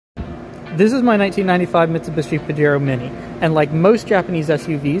This is my 1995 Mitsubishi Pajero Mini, and like most Japanese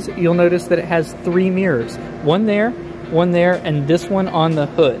SUVs, you'll notice that it has 3 mirrors. One there, and this one on the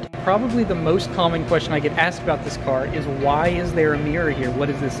hood. Probably the most common question I get asked about this car is, why is there a mirror here? What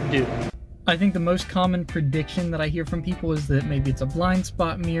does this do? I think the most common prediction that I hear from people is that maybe it's a blind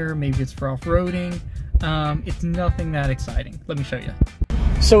spot mirror, maybe it's for off-roading. It's nothing that exciting. Let me show you.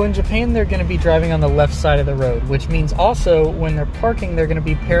 So in Japan, they're going to be driving on the left side of the road, which means also when they're parking, they're going to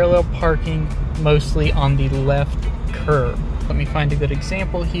be parallel parking mostly on the left curb. Let me find a good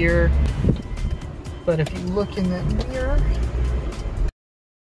example here. But if you look in that mirror,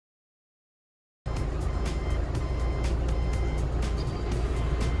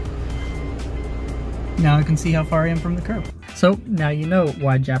 now I can see how far I am from the curb. So now you know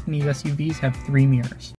why Japanese SUVs have 3 mirrors.